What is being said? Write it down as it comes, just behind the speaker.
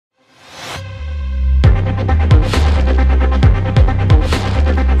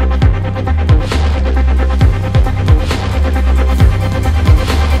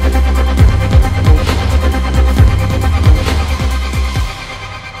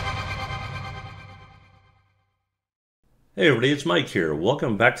Hey everybody, it's Mike here.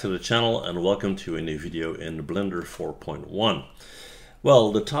 Welcome back to the channel and welcome to a new video in Blender 4.1.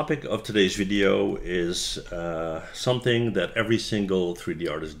 Well, the topic of today's video is something that every single 3D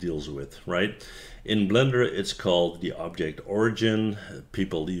artist deals with, right? In Blender, it's called the object origin.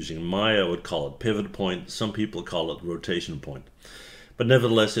 People using Maya would call it pivot point. Some people call it rotation point. But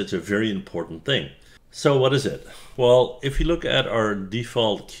nevertheless, it's a very important thing. So what is it? Well, if you look at our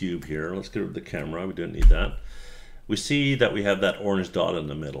default cube here, let's get rid of the camera, we don't need that. We see that we have that orange dot in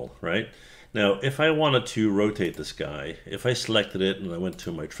the middle, right? Now, if I wanted to rotate this guy, if I selected it and I went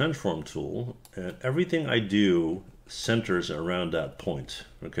to my transform tool, and everything I do centers around that point,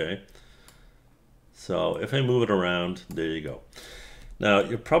 okay? So if I move it around, there you go. Now,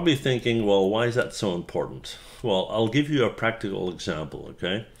 you're probably thinking, well, why is that so important? Well, I'll give you a practical example,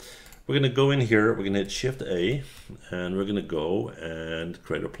 okay? We're going to go in here, we're going to hit Shift A, and we're going to go and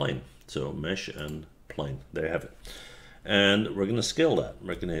create a plane. So mesh and plane, there you have it. And we're going to scale that.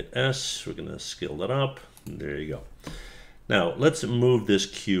 We're going to hit S, we're going to scale that up, and there you go. Now, let's move this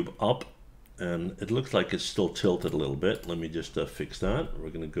cube up, and it looks like it's still tilted a little bit. Let me just fix that. We're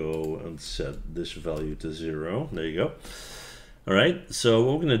going to go and set this value to 0. There you go. All right, so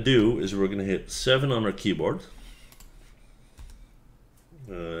what we're going to do is we're going to hit 7 on our keyboard.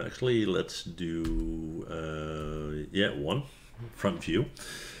 Actually, let's do 1 front view.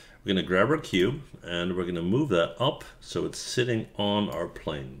 We're going to grab our cube and we're going to move that up so it's sitting on our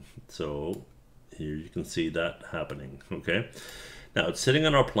plane. So here you can see that happening. Okay, now it's sitting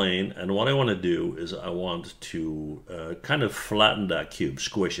on our plane, and what I want to do is I want to kind of flatten that cube,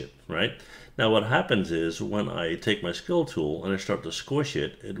 squish it, right? Now what happens is when I take my scale tool and I start to squish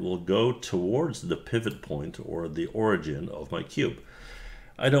it, it will go towards the pivot point or the origin of my cube.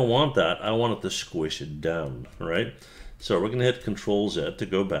 I don't want that. I want it to squish it down, right? So we're going to hit Control Z to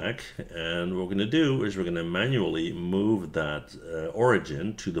go back, and what we're going to do is we're going to manually move that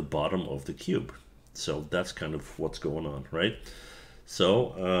origin to the bottom of the cube. So that's kind of what's going on, right?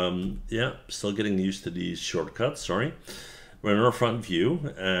 So yeah, still getting used to these shortcuts, sorry. We're in our front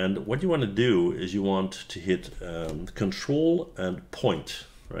view, and what you want to do is you want to hit Control and point,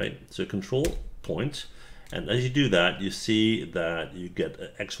 right? So Control, point. And as you do that, you see that you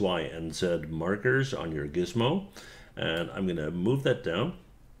get X, Y, and Z markers on your gizmo. And I'm going to move that down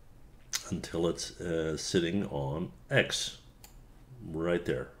until it's sitting on X, right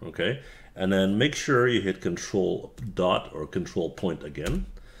there, okay? And then make sure you hit Control dot or Control point again.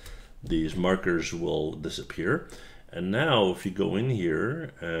 These markers will disappear. And now if you go in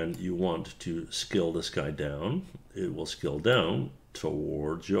here and you want to scale this guy down, it will scale down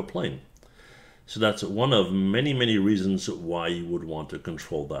towards your plane. So that's one of many, many reasons why you would want to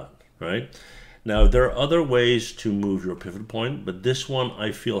control that, right? Now, there are other ways to move your pivot point, but this one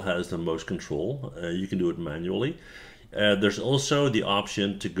I feel has the most control. You can do it manually. There's also the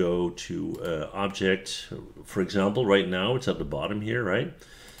option to go to Object. For example, right now it's at the bottom here, right?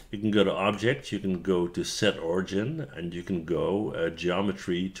 You can go to Object, you can go to Set Origin, and you can go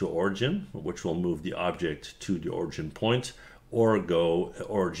Geometry to Origin, which will move the object to the origin point, or go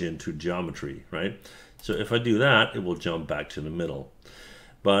origin to geometry, right? So if I do that, it will jump back to the middle.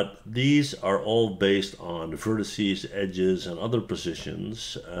 But these are all based on vertices, edges, and other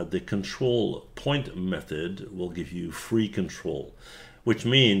positions. The control point method will give you free control, which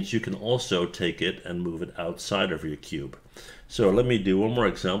means you can also take it and move it outside of your cube. So let me do one more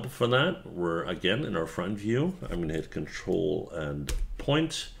example for that. We're again in our front view. I'm going to hit Control and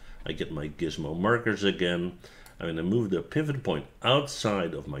point. I get my gizmo markers again. I'm going to move the pivot point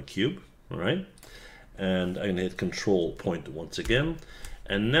outside of my cube, all right? And I'm going to hit Control point once again.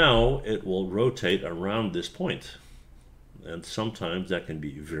 And now it will rotate around this point. And sometimes that can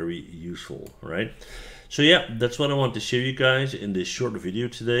be very useful, right? So yeah, that's what I want to show you guys in this short video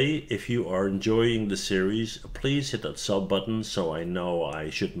today. If you are enjoying the series, please hit that sub button so I know I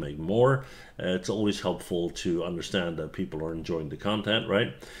should make more. It's always helpful to understand that people are enjoying the content,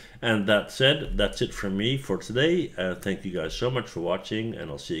 right? And that said, that's it from me for today. Thank you guys so much for watching, and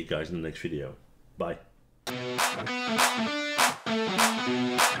I'll see you guys in the next video. Bye.